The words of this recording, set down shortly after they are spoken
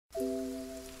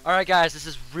Alright guys, this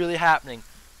is really happening.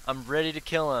 I'm ready to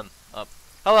kill him.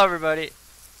 Hello everybody.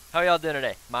 How y'all doing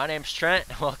today? My name's Trent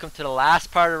and welcome to the last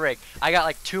part of Rake. I got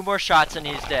like 2 more shots and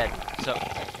he's dead. So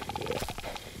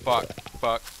fuck.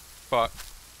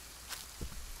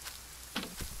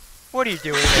 What are you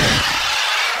doing there?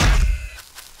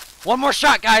 One more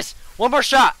shot, guys! One more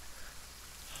shot!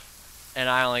 And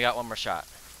I only got one more shot.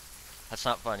 That's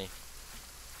not funny.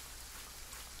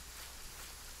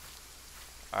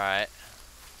 Alright.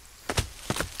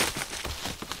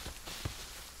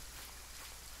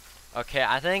 Okay,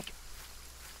 I think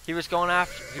he was going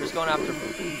after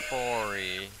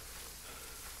Bori.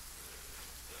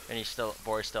 And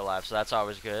Bori's still alive, so that's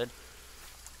always good.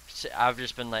 I've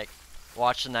just been like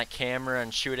watching that camera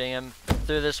and shooting him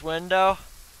through this window.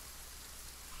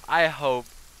 I hope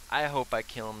I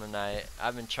kill him tonight.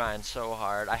 I've been trying so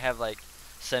hard. I have like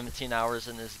 17 hours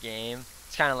in this game.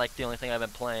 It's kind of like the only thing I've been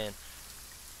playing.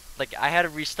 Like I had to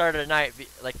restart the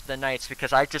nights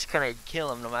because I just couldn't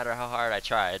kill him no matter how hard I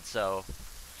tried. So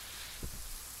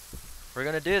we're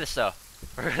gonna do this though.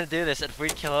 We're gonna do this. If we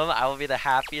kill him, I will be the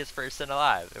happiest person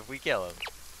alive. If we kill him.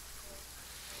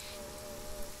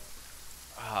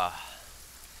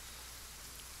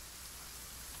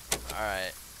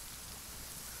 Alright.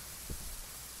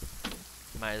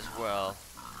 Might as well.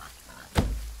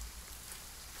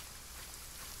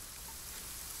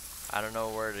 I don't know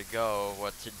where to go,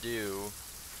 what to do.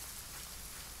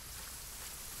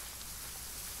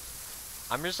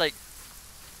 I'm just like,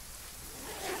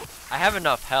 I have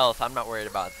enough health. I'm not worried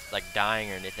about like dying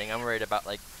or anything. I'm worried about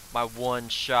like my one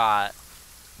shot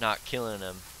not killing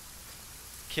him.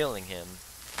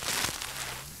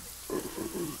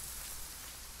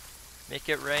 Make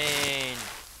it rain.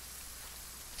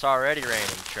 It's already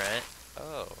raining, Trent.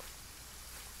 Oh.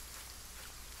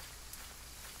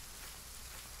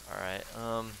 Alright,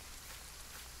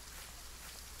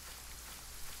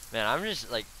 man, I'm just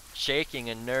like shaking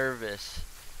and nervous.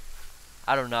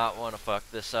 I do not want to fuck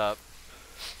this up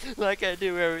like I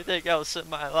do everything else in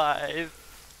my life.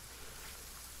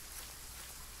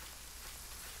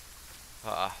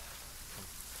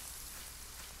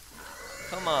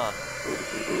 Come on.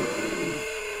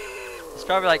 It's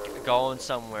probably like going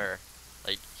somewhere,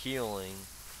 like healing.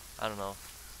 I don't know.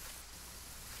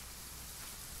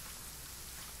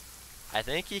 I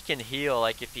think he can heal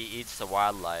like if he eats the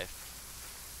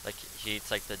wildlife. Like he eats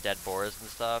like the dead boars and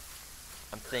stuff.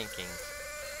 I'm thinking.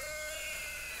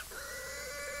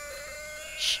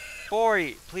 Shh,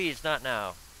 Bori, please, not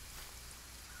now.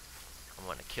 I'm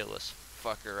gonna kill this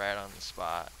fucker right on the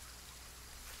spot.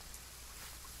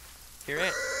 Hear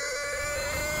it?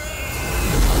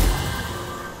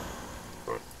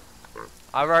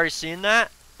 I've already seen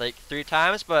that like 3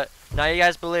 times, but now you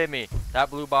guys believe me. That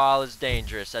blue ball is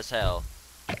dangerous as hell.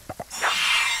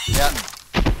 Yep.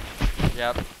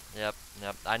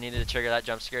 I needed to trigger that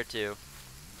jump scare too.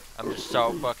 I'm just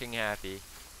so fucking happy.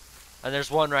 And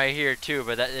there's one right here too,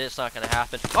 but it's not gonna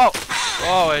happen.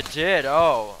 Oh, it did.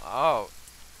 Oh.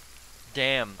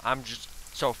 Damn, I'm just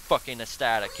so fucking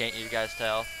ecstatic. Can't you guys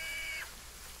tell?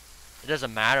 It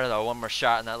doesn't matter though. One more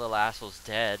shot and that little asshole's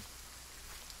dead.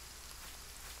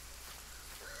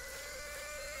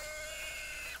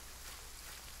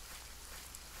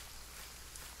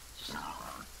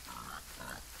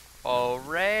 Oh,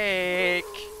 Rake!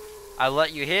 I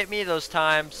let you hit me those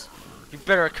times. You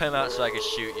better come out so I can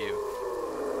shoot you.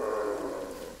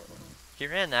 He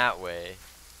ran that way.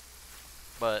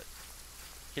 But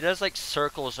he does like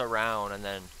circles around and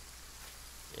then,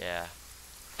 yeah.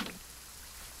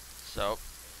 So,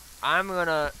 I'm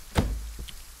gonna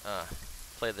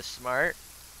play this smart.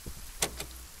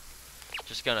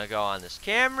 Just gonna go on this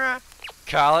camera,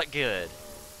 call it good.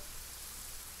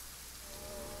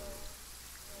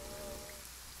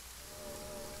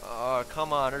 Oh,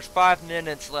 come on, there's 5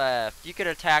 minutes left. You could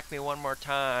attack me one more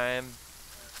time.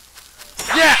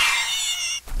 Yeah!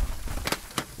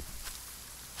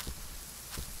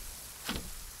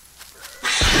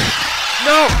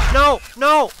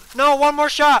 No, one more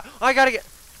shot. I gotta get,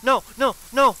 no,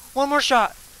 one more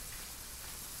shot.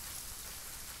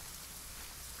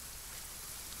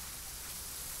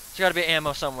 There's gotta be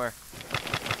ammo somewhere.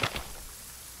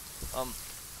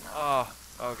 Oh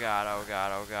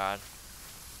god.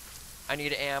 I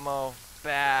need ammo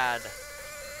bad.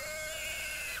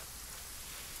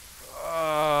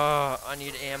 I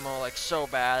need ammo like so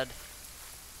bad.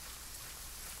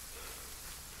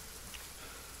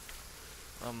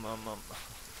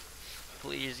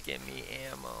 Please give me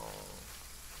ammo.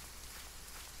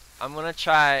 I'm gonna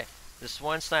try this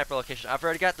one sniper location. I've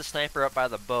already got the sniper up by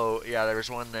the boat. Yeah, there was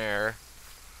one there.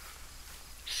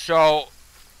 So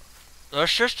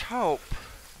let's just hope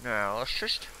Now, let's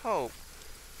just hope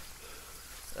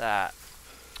that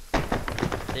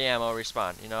the ammo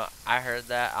respawn. You know, I heard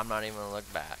that. I'm not even gonna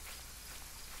look back.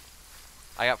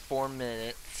 I got 4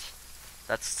 minutes.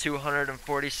 That's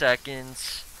 240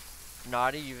 seconds.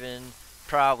 Not even.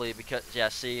 Probably because, yeah,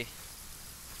 see.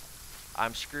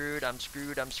 I'm screwed, I'm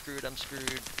screwed, I'm screwed, I'm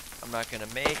screwed. I'm not gonna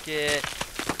make it.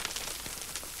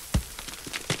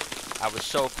 I was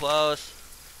so close.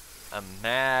 I'm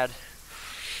mad.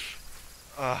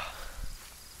 Ugh.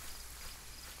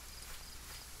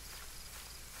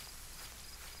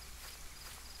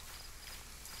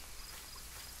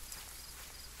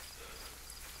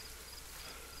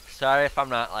 Sorry if I'm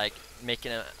not like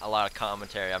making a lot of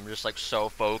commentary. I'm just like so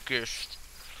focused.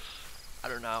 I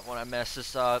do not want to mess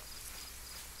this up.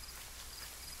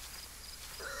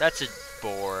 That's a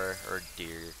boar or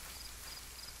deer.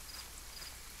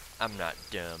 I'm not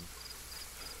dumb.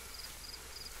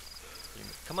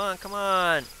 Come on, come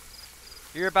on.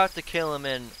 You're about to kill him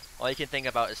and all you can think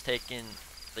about is taking,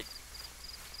 like,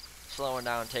 slowing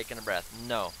down, taking a breath.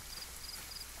 No.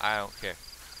 I don't care.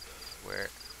 Where?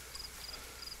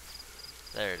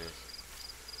 There it is.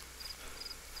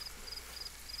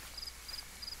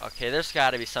 Okay, there's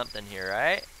gotta be something here,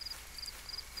 right?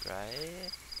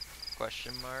 Right?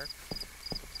 Question mark.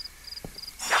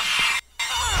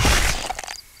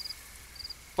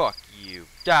 Fuck you.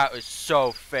 That was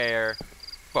so fair.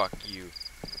 Fuck you.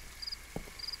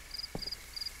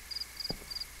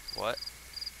 What?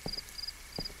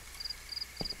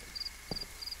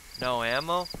 No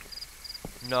ammo?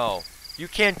 No. You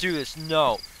can't do this.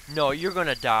 No. No, you're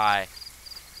gonna die.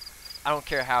 I don't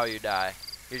care how you die.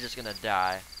 You're just gonna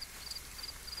die.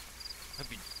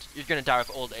 You're gonna die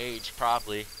of old age,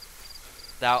 probably.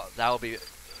 That'll be...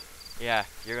 Yeah,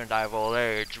 you're gonna die of old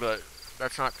age, but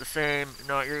that's not the same.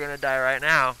 No, you're gonna die right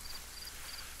now.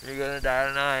 You're gonna die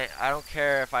tonight. I don't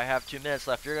care if I have 2 minutes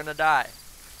left. You're gonna die.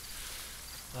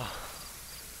 Oh,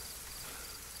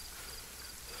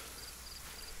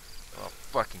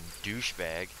 fucking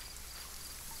douchebag.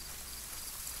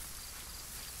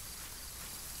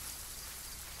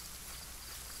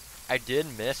 I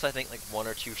did miss, I think, like 1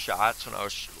 or 2 shots when I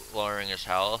was lowering his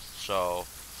health, so...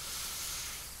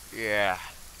 Yeah.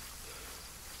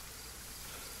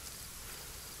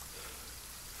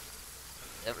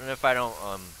 Even if I don't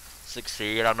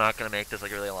succeed, I'm not gonna make this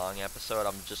like a really long episode.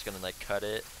 I'm just gonna like cut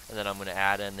it, and then I'm gonna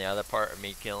add in the other part of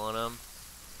me killing him,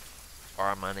 or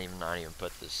I might even not even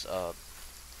put this up.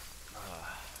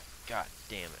 God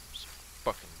damn it! I'm so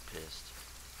fucking pissed.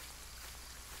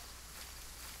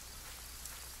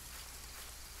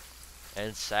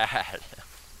 And sad.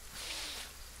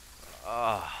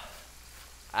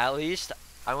 At least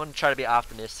I want to try to be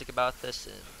optimistic about this,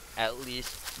 and at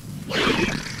least.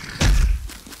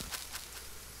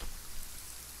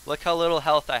 Look how little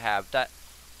health I have. That,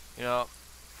 you know,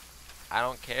 I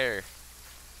don't care.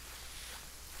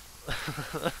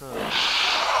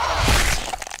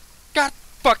 God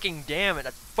fucking damn it,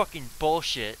 that's fucking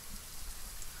bullshit.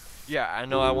 Yeah, I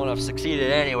know I wouldn't have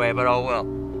succeeded anyway, but oh well.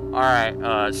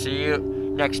 Alright, see you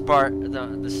next part,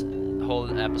 this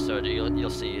whole episode, you'll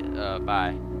see,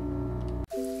 bye.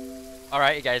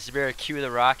 Alright, you guys, you better cue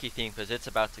the Rocky theme, because it's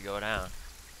about to go down.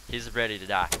 He's ready to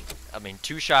die. I mean,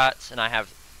 2 shots, and I have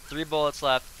 3 bullets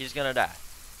left. He's gonna die.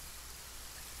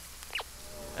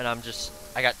 And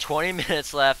I got 20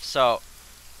 minutes left, so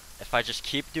if I just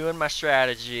keep doing my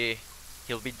strategy,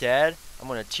 he'll be dead. I'm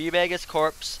gonna teabag his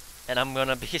corpse, and I'm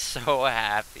gonna be so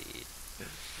happy.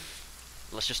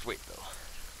 Let's just wait, though.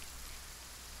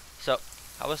 So,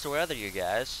 how was the weather, you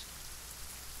guys?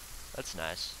 That's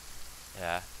nice.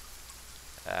 Yeah.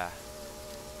 Yeah.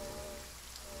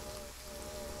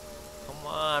 Come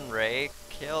on, Rake.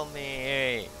 Kill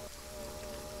me.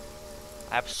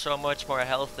 I have so much more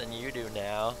health than you do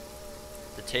now.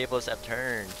 The tables have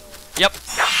turned. Yep.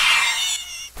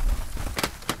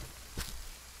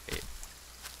 Okay.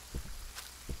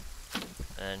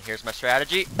 And here's my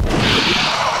strategy.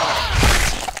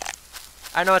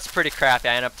 I know it's pretty crappy.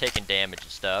 I end up taking damage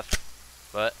and stuff.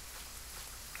 But,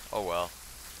 oh well.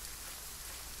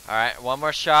 Alright, 1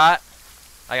 more shot.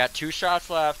 I got 2 shots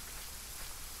left.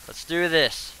 Let's do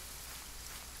this.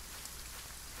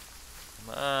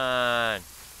 Come on.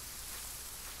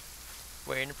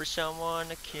 Waiting for someone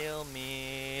to kill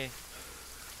me.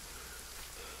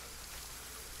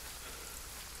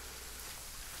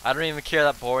 I don't even care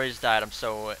that Boris died. I'm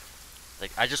so...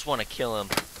 Like, I just want to kill him.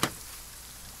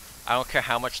 I don't care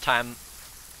how much time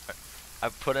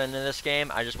I've put into this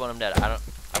game. I just want him dead.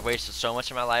 I've wasted so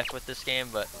much of my life with this game,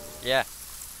 but yeah.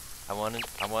 I want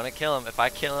to kill him. If I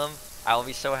kill him, I'll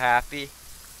be so happy.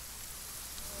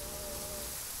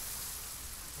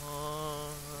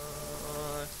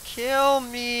 Kill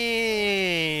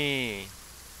me!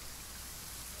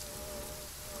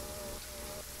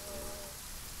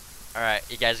 Alright,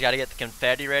 you guys gotta get the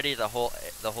confetti ready, the whole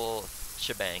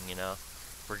shebang, you know?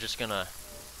 We're just gonna,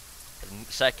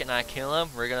 the second I kill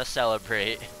him, we're gonna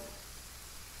celebrate.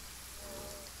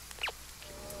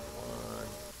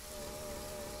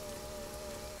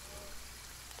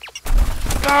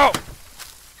 No!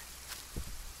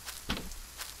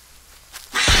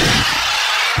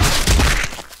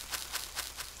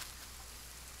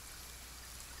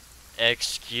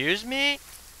 Excuse me?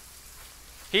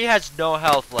 He has no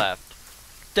health left.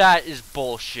 That is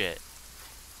bullshit.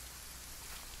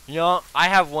 You know, I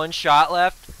have one shot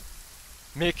left.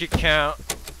 Make it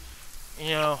count.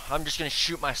 You know, I'm just gonna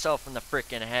shoot myself in the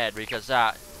freaking head because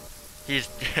that... He's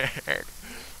dead.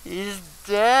 He's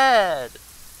dead.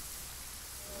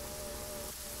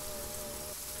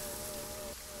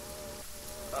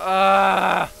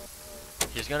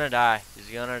 He's gonna die. He's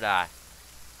gonna die.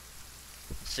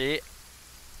 See?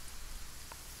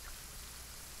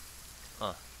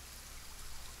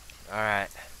 Alright.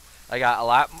 I got a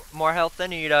lot more health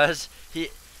than he does. He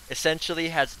essentially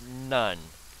has none.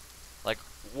 Like,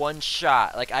 one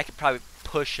shot. Like, I could probably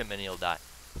push him and he'll die.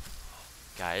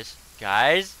 Guys?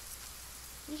 Guys?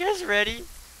 You guys ready?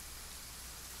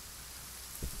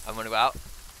 I'm gonna go out.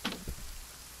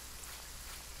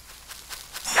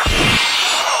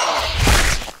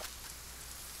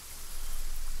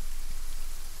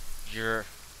 You're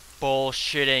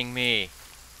bullshitting me.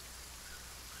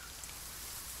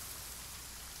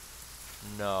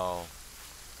 No.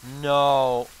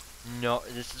 No. No.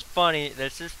 This is funny.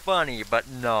 This is funny, but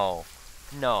no.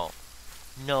 No.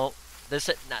 No. This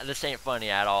ain't funny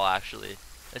at all, actually.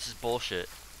 This is bullshit.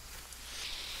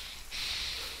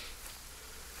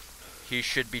 He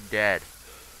should be dead.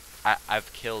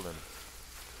 I've killed him.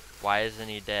 Why isn't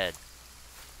he dead?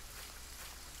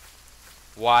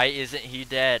 Why isn't he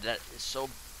dead? That is so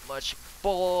much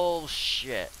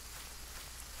bullshit.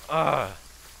 Ugh.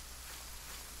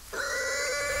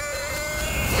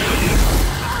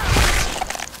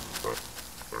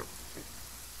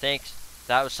 Thanks.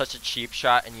 That was such a cheap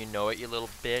shot and you know it, you little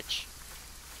bitch.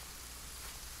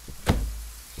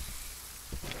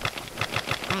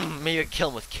 Maybe I kill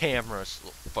him with cameras.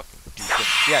 Little fucking dude.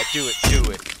 Yeah, do it, do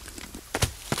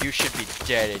it. You should be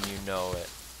dead and you know it.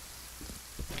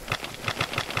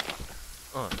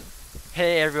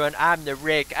 Hey everyone, I'm the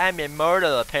Rake. I'm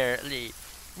immortal apparently.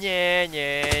 Yeah,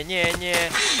 yeah, yeah,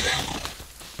 yeah.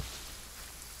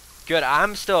 Good,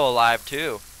 I'm still alive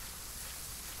too.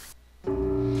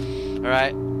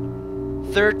 Alright.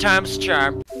 Third time's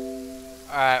charm.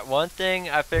 Alright, one thing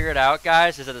I figured out,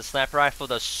 guys, is that the sniper rifle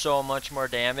does so much more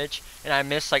damage. And I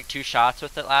missed like 2 shots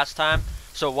with it last time.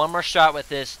 So one more shot with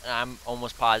this, and I'm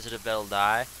almost positive it'll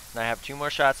die. And I have 2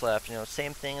 more shots left. You know,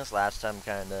 same thing as last time,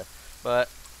 kinda. But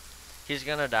he's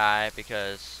gonna die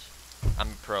because I'm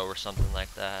a pro or something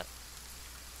like that.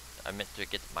 I meant to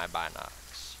get my binocs.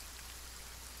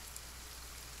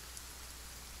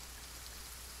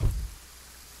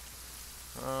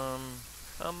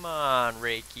 Come on,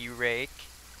 Rakey Rake.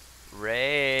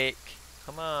 Rake,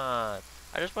 come on.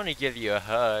 I just want to give you a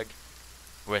hug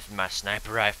with my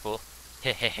sniper rifle.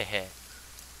 Hehehe.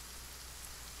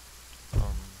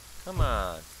 Come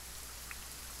on.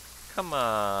 Come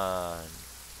on.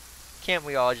 Can't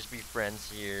we all just be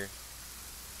friends here?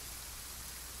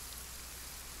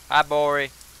 Hi,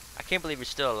 Bori. I can't believe you're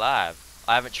still alive.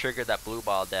 I haven't triggered that blue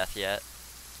ball death yet.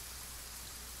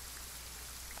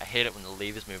 I hate it when the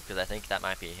leaves move because I think that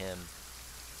might be him.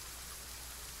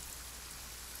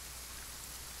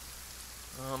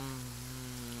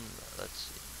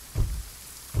 Let's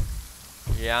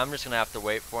see. Yeah, I'm just gonna have to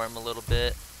wait for him a little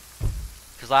bit.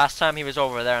 Because last time he was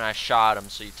over there and I shot him,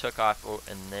 so he took off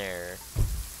in there.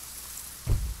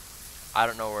 I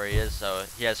don't know where he is, so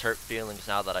he has hurt feelings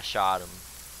now that I shot him.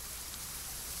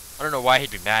 I don't know why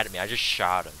he'd be mad at me, I just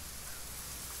shot him.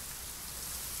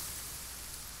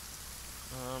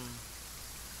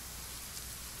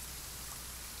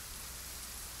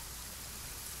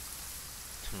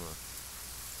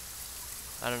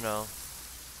 I don't know.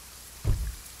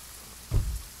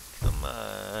 Come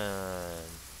on.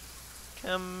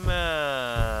 Come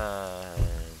on.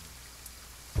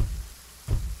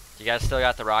 You guys still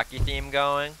got the Rocky theme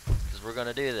going? Because we're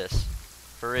gonna do this.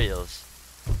 For reals.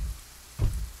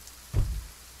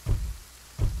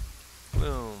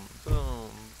 Boom,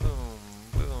 boom, boom,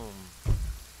 boom.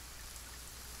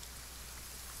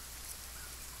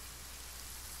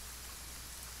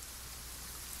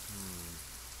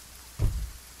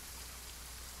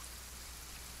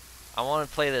 I want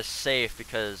to play this safe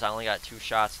because I only got 2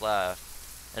 shots left.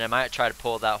 And I might try to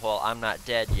pull that whole "I'm not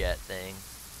dead yet" thing.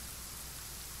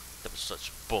 That was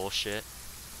such bullshit.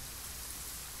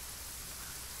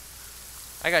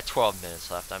 I got 12 minutes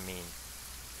left. I mean,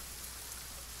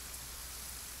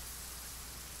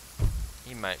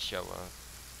 he might show up.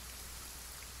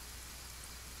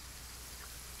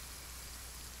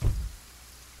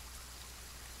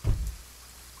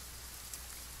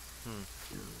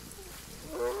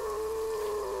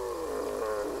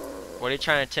 What are you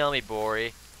trying to tell me,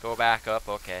 Bori? Go back up?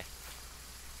 Okay.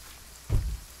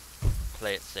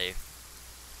 Play it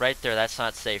safe. Right there, that's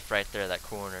not safe. Right there, that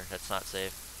corner. That's not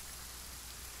safe.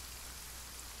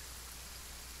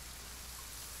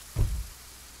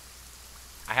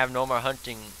 I have no more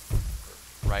hunting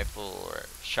rifle or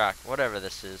shock. Whatever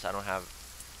this is, I don't have.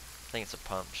 I think it's a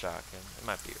pump shotgun. It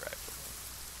might be a rifle.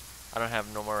 I don't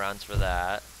have no more rounds for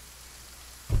that.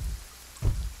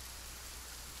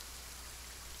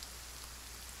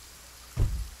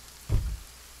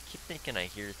 Keep thinking I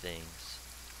hear things.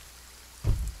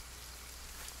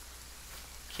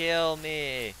 Kill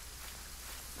me.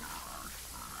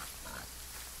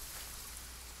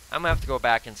 I'm gonna have to go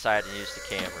back inside and use the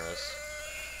cameras.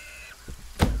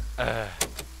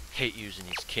 Hate using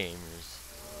these cameras.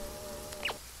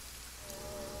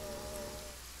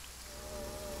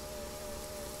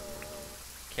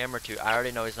 Camera 2, I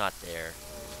already know he's not there.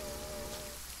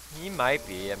 He might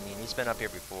be, I mean, he's been up here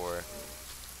before.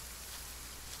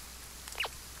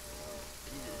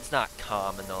 It's not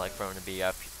common though, like for him to be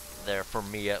up there, for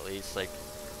me at least, like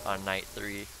on night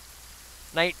 3.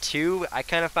 Night 2, I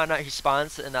kind of found out he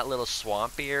spawns in that little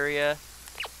swampy area.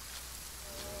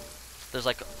 There's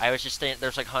like, I was just staying,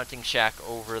 there's like hunting shack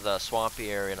over the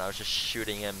swampy area, and I was just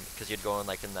shooting him because he'd go in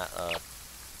like in that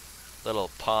little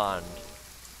pond.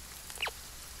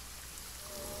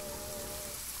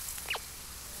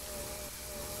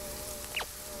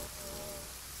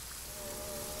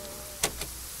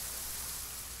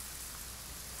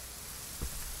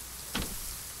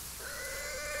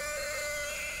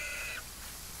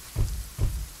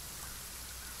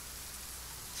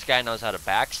 This guy knows how to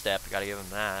backstep, you gotta give him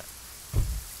that.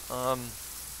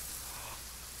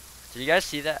 Did you guys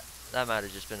see that? That might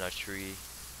have just been a tree.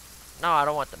 No, I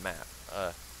don't want the map.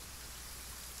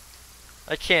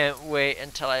 I can't wait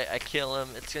until I kill him.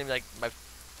 It's gonna be like my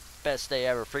best day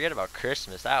ever. Forget about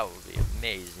Christmas. That would be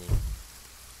amazing.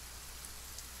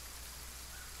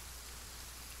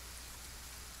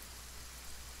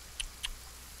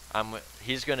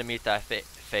 He's gonna meet that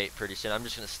fate pretty soon. I'm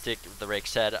just gonna stick the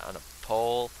Rake's head on a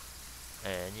pole,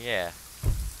 and yeah.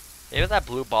 Maybe that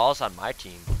blue ball's on my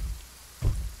team.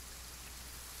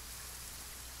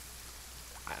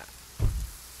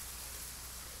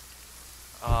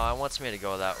 It wants me to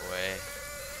go that way.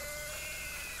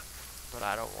 But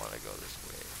I don't want to go this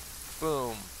way.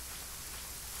 Boom.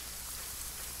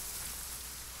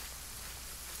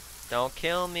 Don't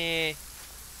kill me.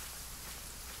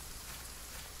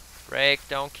 Rake,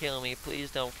 don't kill me.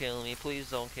 Please don't kill me. Please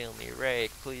don't kill me.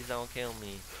 Rake, please don't kill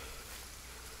me.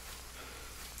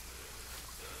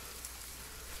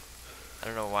 I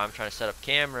don't know why I'm trying to set up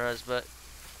cameras, but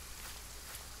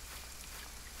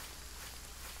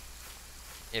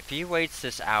if he waits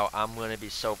this out, I'm gonna be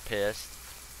so pissed.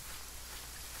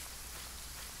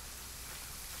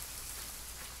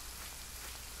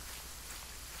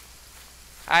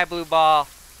 Hi, blue ball.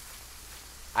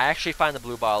 I actually find the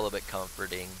blue ball a little bit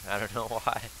comforting. I don't know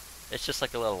why. It's just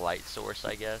like a little light source,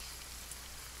 I guess.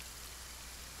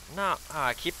 No,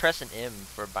 I keep pressing M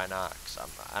for binocs.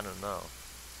 I don't know.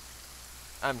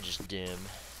 I'm just dim.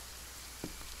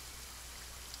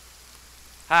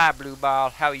 Hi, blue ball.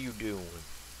 How you doing?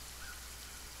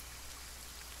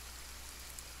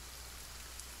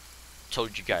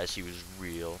 Told you guys he was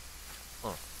real.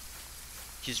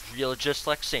 He's real just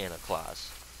like Santa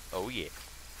Claus. Oh yeah.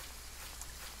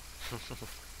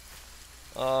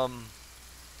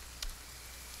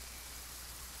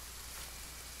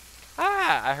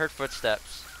 I heard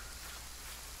footsteps.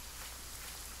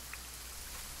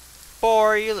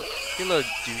 Boy, you little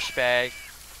douchebag.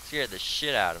 Scared the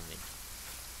shit out of me.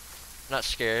 I'm not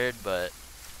scared, but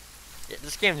yeah,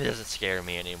 this game doesn't scare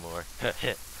me anymore.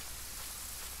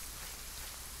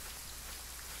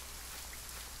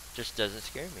 Just doesn't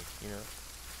scare me, you know.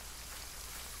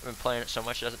 I've been playing it so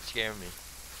much it doesn't scare me.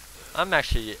 I'm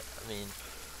actually, I mean,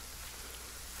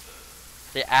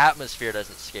 the atmosphere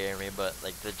doesn't scare me, but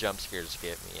like the jump scares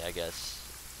scare me, I guess.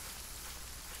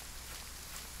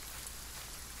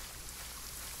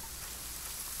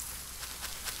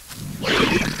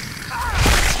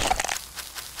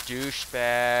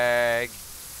 Douchebag.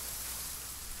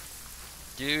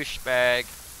 Douchebag.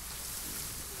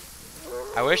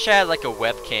 I wish I had like a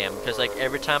webcam, because like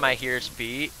every time I hear his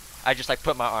beat, I just like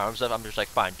put my arms up. I'm just like,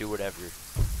 fine, do whatever.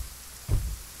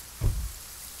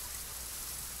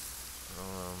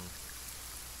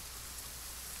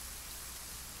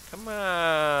 Come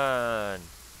on.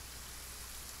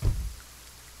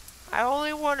 I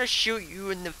only want to shoot you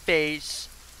in the face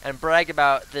and brag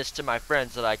about this to my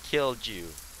friends that I killed you.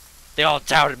 They all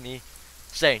doubted me,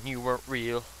 saying you weren't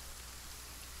real.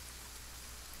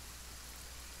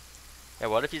 Yeah,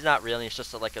 what if he's not real and he's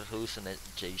just like a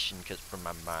hallucination from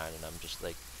my mind and I'm just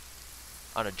like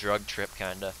on a drug trip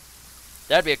kinda?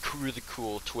 That'd be a really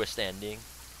cool twist ending.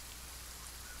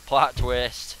 Plot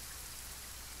twist.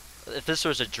 If this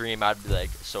was a dream, I'd be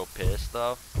like so pissed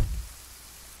though.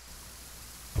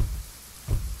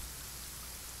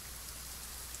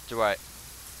 Do I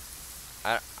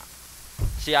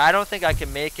see, I don't think I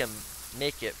can make it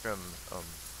from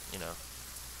you know,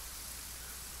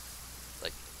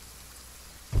 like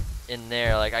in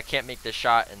there. Like I can't make the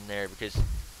shot in there because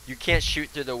you can't shoot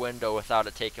through the window without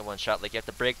it taking one shot. Like you have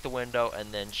to break the window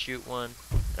and then shoot one,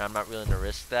 and I'm not willing to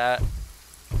risk that.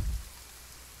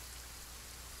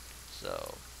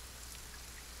 So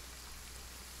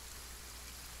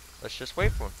let's just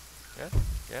wait for him.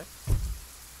 Yeah.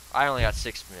 I only got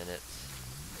 6 minutes.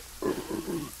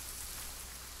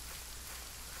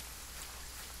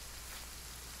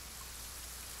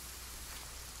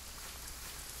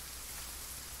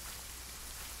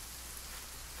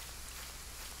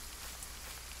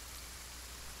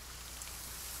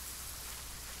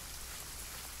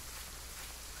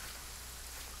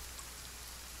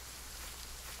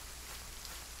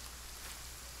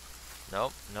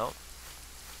 Nope.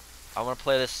 I want to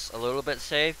play this a little bit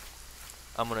safe.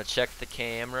 I'm gonna check the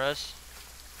cameras.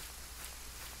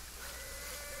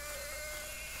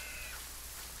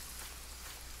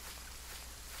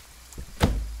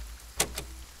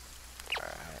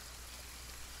 Alright.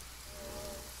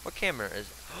 What camera is?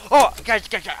 Oh, guys,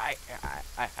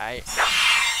 I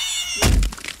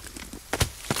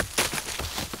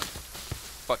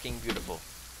fucking beautiful.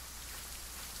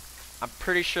 I'm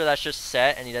pretty sure that's just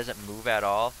set and he doesn't move at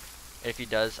all. If he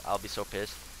does, I'll be so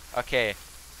pissed. Okay.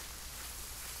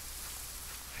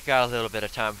 I got a little bit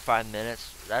of time, 5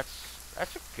 minutes. That's a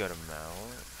good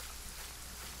amount.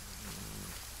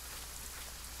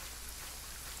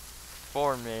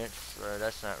 4 minutes,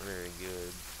 that's not very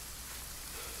good.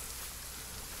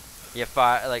 Yeah,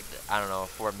 5, like, I don't know,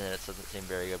 4 minutes doesn't seem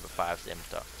very good, but 5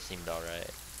 seemed alright.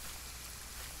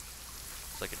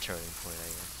 It's like a turning point, I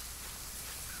guess.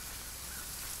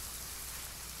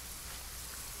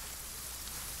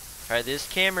 Alright,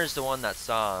 this camera's the one that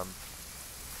saw him.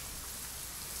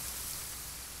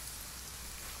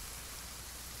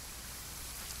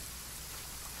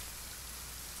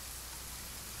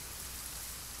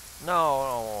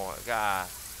 No, God.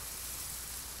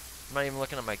 I'm not even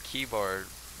looking at my keyboard.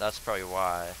 That's probably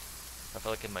why. If I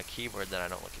look at my keyboard, then I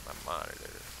don't look at my monitor.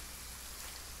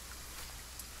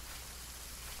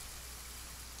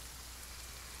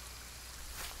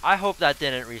 I hope that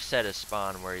didn't reset his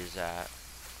spawn where he's at.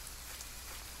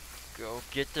 Go,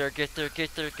 get there.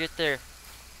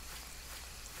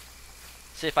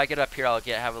 See, if I get up here, I'll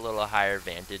have a little higher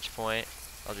vantage point.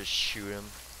 I'll just shoot him.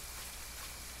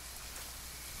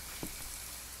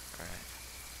 Alright.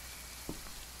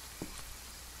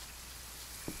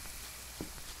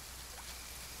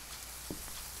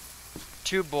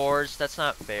 Two boards, that's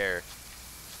not fair.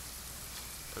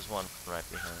 There's one right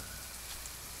behind.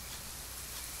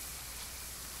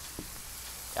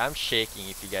 I'm shaking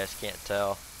if you guys can't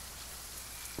tell.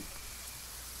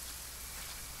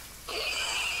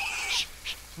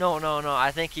 No,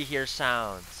 I think he hears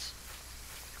sounds.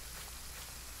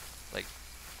 Like,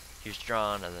 he's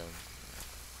drawn to them.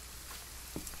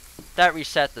 That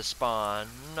reset the spawn.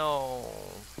 No.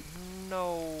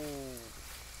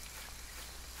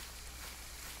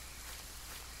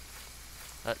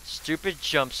 That stupid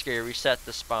jump scare reset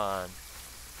the spawn.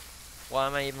 Why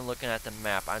am I even looking at the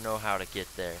map? I know how to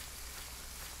get there.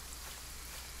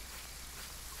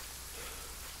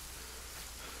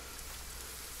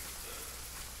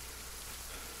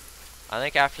 I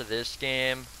think after this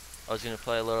game, I was going to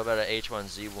play a little bit of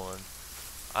H1Z1.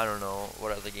 I don't know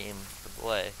what other game to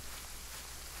play.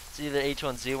 It's either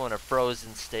H1Z1 or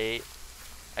Frozen State.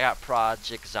 I got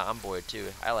Project Zomboid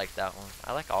too. I like that one.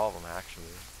 I like all of them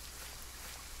actually.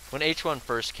 When H1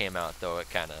 first came out though, it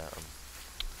kind of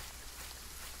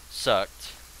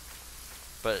sucked.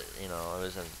 But, you know, it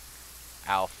was an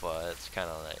alpha. It's kind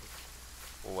of like,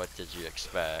 what did you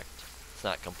expect? It's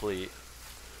not complete.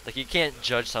 Like, you can't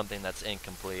judge something that's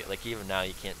incomplete. Like, even now,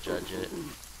 you can't judge it.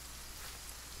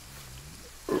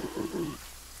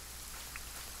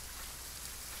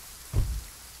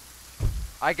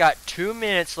 I got 2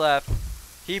 minutes left.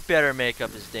 He better make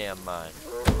up his damn mind.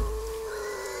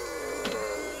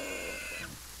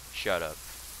 Shut up.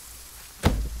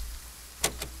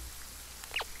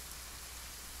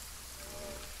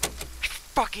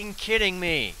 Fucking kidding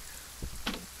me.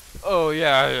 Oh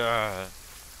yeah.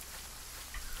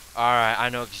 Alright, I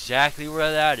know exactly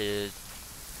where that is.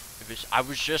 I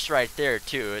was just right there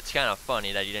too. It's kind of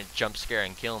funny that you didn't jump scare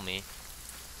and kill me.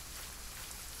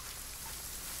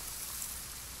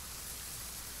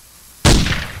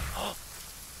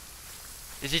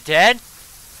 Is he dead?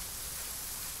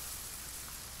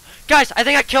 Guys, I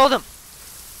think I killed him.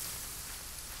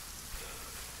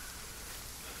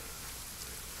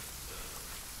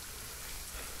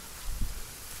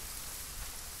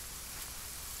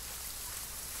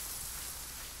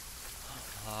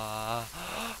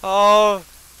 Oh,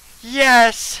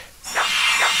 yes.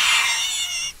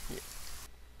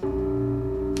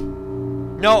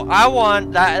 No, I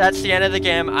won. That's the end of the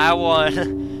game. I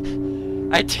won.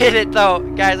 I did it though,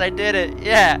 guys. I did it.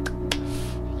 Yeah.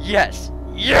 Yes.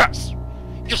 Yes.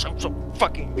 Yes, I'm so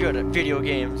fucking good at video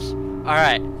games. All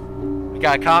right. We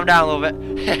gotta calm down a little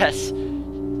bit. Yes.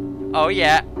 Oh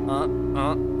yeah.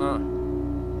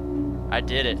 I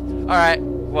did it. All right.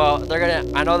 Well,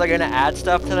 I know they're gonna add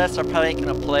stuff to this. I'm probably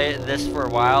gonna play this for a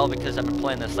while because I've been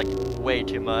playing this like way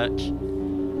too much.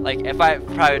 Like if I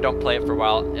probably don't play it for a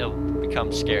while, it'll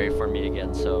become scary for me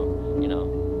again. So, you know.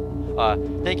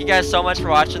 Thank you guys so much for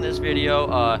watching this video.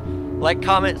 Like,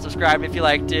 comment, subscribe if you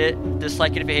liked it.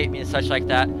 Dislike it if you hate me and such like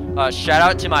that. Shout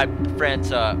out to my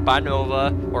friends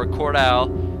Bonova or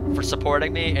Cordell for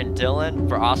supporting me, and Dylan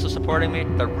for also supporting me.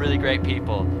 They're really great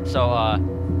people. So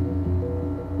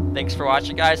thanks for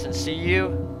watching, guys, and see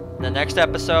you in the next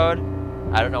episode.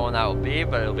 I don't know when that will be,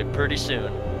 but it'll be pretty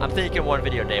soon. I'm thinking one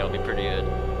video a day will be pretty good.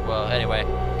 Well, anyway,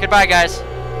 goodbye, guys.